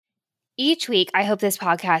Each week, I hope this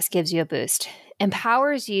podcast gives you a boost,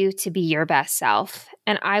 empowers you to be your best self.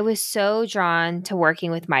 And I was so drawn to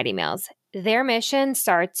working with Mighty Meals. Their mission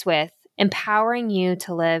starts with empowering you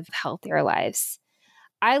to live healthier lives.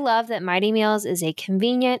 I love that Mighty Meals is a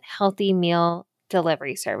convenient, healthy meal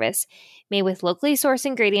delivery service made with locally sourced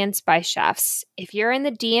ingredients by chefs. If you're in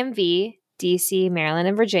the DMV, DC, Maryland,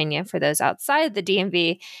 and Virginia, for those outside the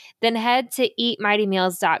DMV, then head to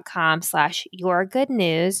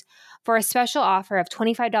eatmightymeals.com/yourgoodnews for a special offer of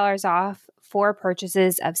 $25 off for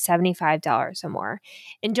purchases of $75 or more.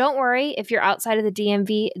 And don't worry, if you're outside of the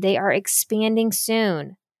DMV, they are expanding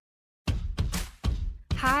soon.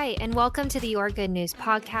 Hi, and welcome to the Your Good News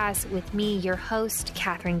podcast with me, your host,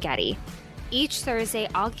 Catherine Getty. Each Thursday,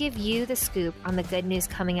 I'll give you the scoop on the good news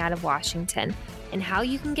coming out of Washington and how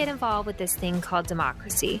you can get involved with this thing called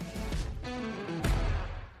democracy.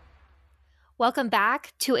 Welcome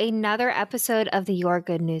back to another episode of the Your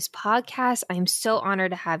Good News podcast. I'm so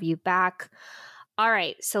honored to have you back. All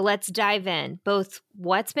right, so let's dive in, both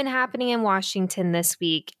what's been happening in Washington this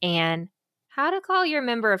week and how to call your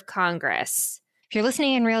member of Congress. If you're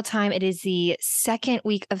listening in real time, it is the second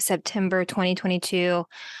week of September 2022.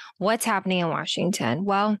 What's happening in Washington?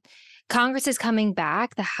 Well, Congress is coming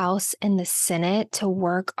back, the House and the Senate, to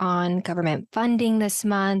work on government funding this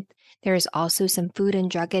month. There's also some Food and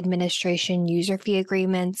Drug Administration user fee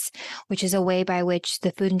agreements, which is a way by which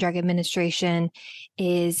the Food and Drug Administration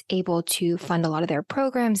is able to fund a lot of their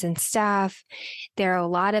programs and staff. There are a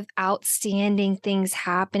lot of outstanding things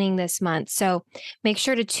happening this month. So make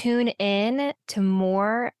sure to tune in to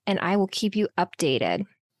more, and I will keep you updated.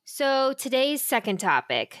 So today's second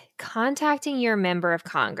topic, contacting your member of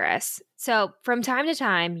Congress. So from time to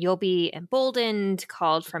time, you'll be emboldened,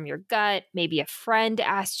 called from your gut. Maybe a friend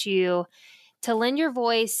asked you to lend your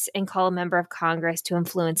voice and call a member of Congress to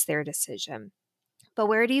influence their decision. But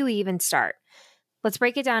where do you even start? Let's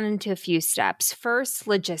break it down into a few steps. First,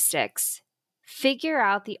 logistics. Figure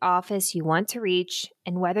out the office you want to reach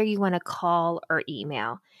and whether you want to call or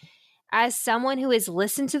email. As someone who has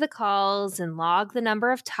listened to the calls and logged the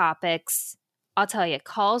number of topics, I'll tell you,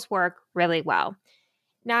 calls work really well.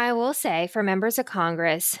 Now, I will say for members of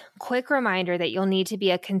Congress, quick reminder that you'll need to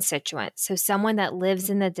be a constituent, so someone that lives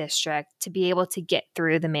in the district to be able to get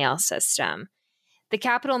through the mail system. The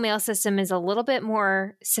Capitol mail system is a little bit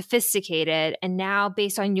more sophisticated, and now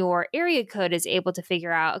based on your area code is able to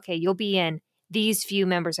figure out, okay, you'll be in these few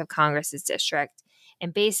members of Congress's district,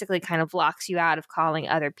 and basically kind of locks you out of calling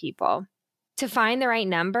other people. To find the right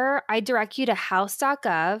number, I direct you to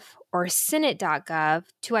house.gov or senate.gov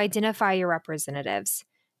to identify your representatives.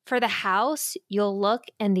 For the House, you'll look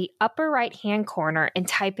in the upper right-hand corner and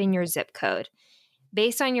type in your zip code.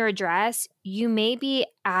 Based on your address, you may be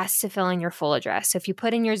asked to fill in your full address. So if you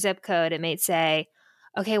put in your zip code, it may say,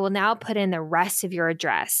 okay, well now put in the rest of your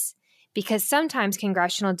address. Because sometimes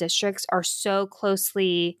congressional districts are so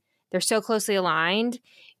closely aligned,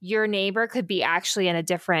 your neighbor could be actually in a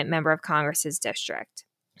different member of Congress's district.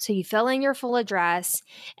 So you fill in your full address,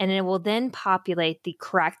 and it will then populate the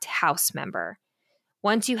correct House member.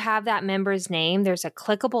 Once you have that member's name, there's a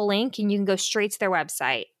clickable link, and you can go straight to their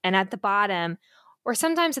website. And at the bottom, or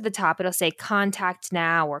sometimes at the top, it'll say contact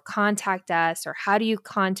now or contact us, or how do you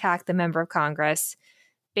contact the member of Congress?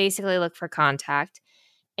 Basically, look for contact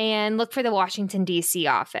and look for the Washington, D.C.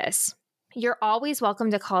 office. You're always welcome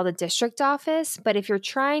to call the district office, but if you're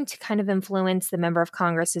trying to kind of influence the member of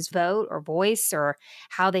Congress's vote or voice or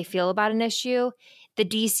how they feel about an issue, the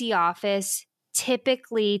DC office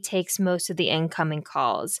typically takes most of the incoming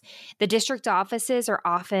calls. The district offices are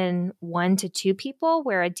often 1 to 2 people,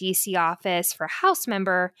 where a DC office for a House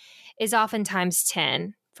member is oftentimes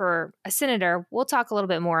 10. For a senator, we'll talk a little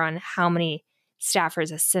bit more on how many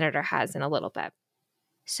staffers a senator has in a little bit.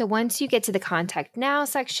 So once you get to the Contact Now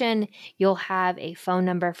section, you'll have a phone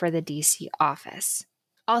number for the DC office.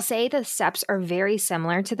 I'll say the steps are very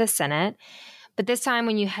similar to the Senate, but this time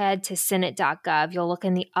when you head to senate.gov, you'll look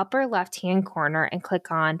in the upper left-hand corner and click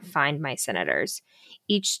on Find My Senators.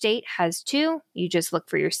 Each state has 2. You just look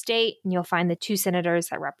for your state, and you'll find the 2 senators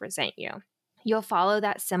that represent you. You'll follow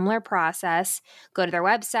that similar process, go to their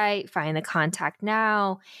website, find the Contact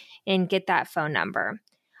Now, and get that phone number.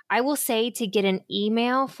 I will say to get an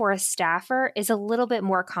email for a staffer is a little bit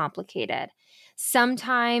more complicated.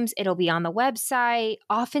 Sometimes it'll be on the website.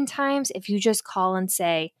 Oftentimes, if you just call and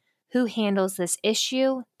say, who handles this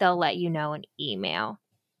issue, they'll let you know in email.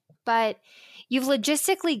 But you've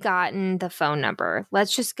logistically gotten the phone number.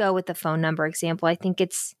 Let's just go with the phone number example. I think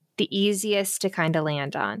it's the easiest to kind of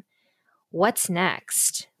land on. What's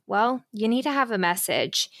next? Well, you need to have a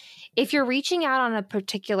message. If you're reaching out on a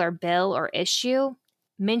particular bill or issue,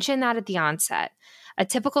 Mention that at the onset. A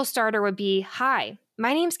typical starter would be, "Hi,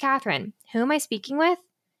 my name's Catherine. Who am I speaking with?"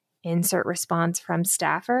 Insert response from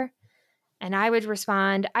staffer. And I would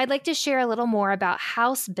respond, "I'd like to share a little more about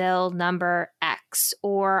House Bill number X,"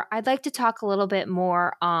 or "I'd like to talk a little bit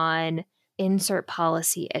more on insert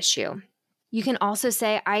policy issue." You can also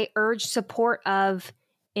say, "I urge support of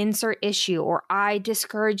insert issue," or "I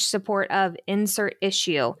discourage support of insert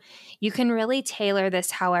issue." You can really tailor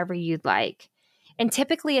this however you'd like. And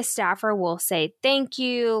typically a staffer will say, "Thank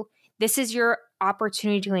you. This is your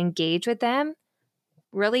opportunity to engage with them."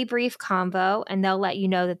 Really brief convo, and they'll let you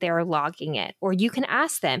know that they're logging it. Or you can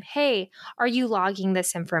ask them, "Hey, are you logging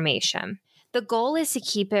this information?" The goal is to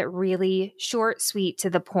keep it really short, sweet, to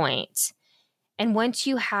the point. And once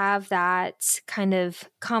you have that kind of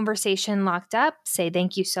conversation locked up, say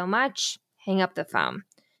thank you so much, hang up the phone.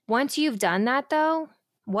 Once you've done that though,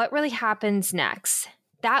 what really happens next?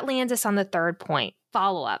 That lands us on the third point,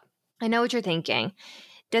 follow-up. I know what you're thinking.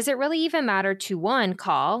 Does it really even matter to one,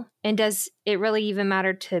 call? And does it really even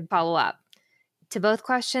matter to follow up? To both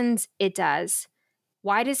questions, it does.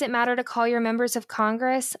 Why does it matter to call your members of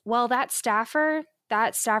Congress? Well, that staffer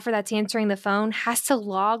that's answering the phone has to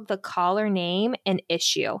log the caller name and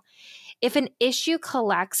issue. If an issue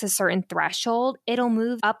collects a certain threshold, it'll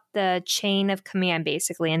move up the chain of command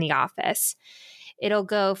basically in the office. It'll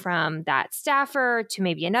go from that staffer to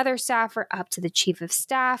maybe another staffer up to the chief of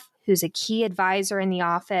staff, who's a key advisor in the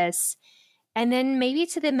office, and then maybe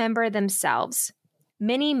to the member themselves.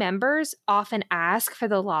 Many members often ask for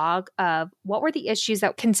the log of what were the issues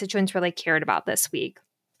that constituents really cared about this week.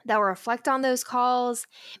 They'll reflect on those calls.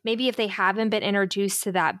 Maybe if they haven't been introduced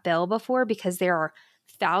to that bill before, because there are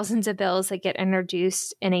thousands of bills that get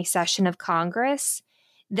introduced in a session of Congress,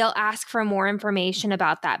 they'll ask for more information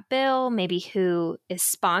about that bill, maybe who is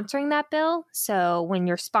sponsoring that bill. So when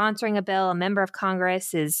you're sponsoring a bill, a member of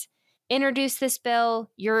Congress is introduced this bill,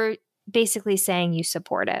 you're basically saying you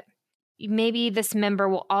support it. Maybe this member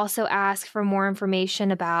will also ask for more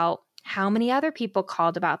information about how many other people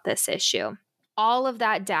called about this issue. All of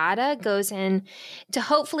that data goes in to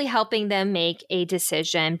hopefully helping them make a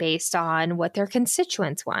decision based on what their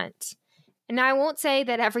constituents want. And I won't say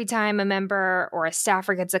that every time a member or a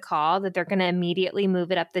staffer gets a call that they're going to immediately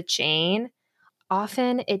move it up the chain.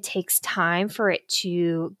 Often it takes time for it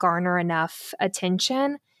to garner enough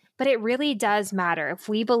attention, but it really does matter. If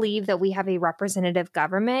we believe that we have a representative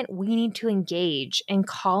government, we need to engage, and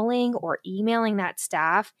calling or emailing that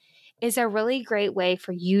staff is a really great way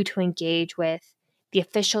for you to engage with the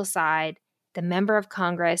official side, the member of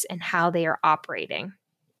Congress, and how they are operating.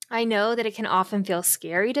 I know that it can often feel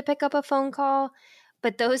scary to pick up a phone call,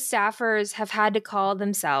 but those staffers have had to call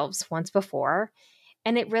themselves once before,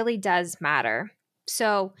 and it really does matter.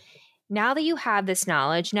 So now that you have this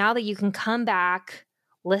knowledge, now that you can come back,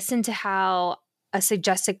 listen to how a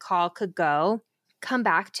suggested call could go, come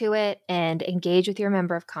back to it and engage with your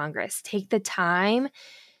member of Congress. Take the time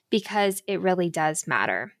because it really does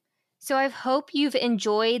matter. So I hope you've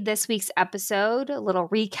enjoyed this week's episode, a little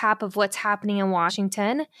recap of what's happening in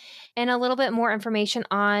Washington, and a little bit more information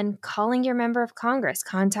on calling your member of Congress,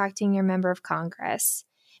 contacting your member of Congress.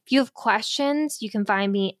 If you have questions, you can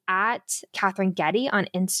find me at Catherine Getty on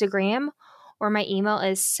Instagram, or my email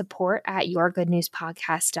is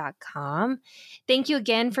support@yourgoodnewspodcast.com. Thank you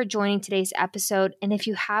again for joining today's episode. And if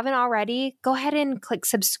you haven't already, go ahead and click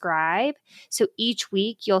subscribe. So each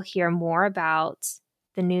week you'll hear more about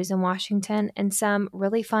the news in Washington and some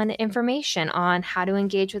really fun information on how to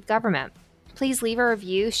engage with government. Please leave a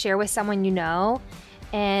review, share with someone you know,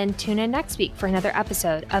 and tune in next week for another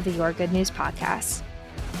episode of the Your Good News Podcast.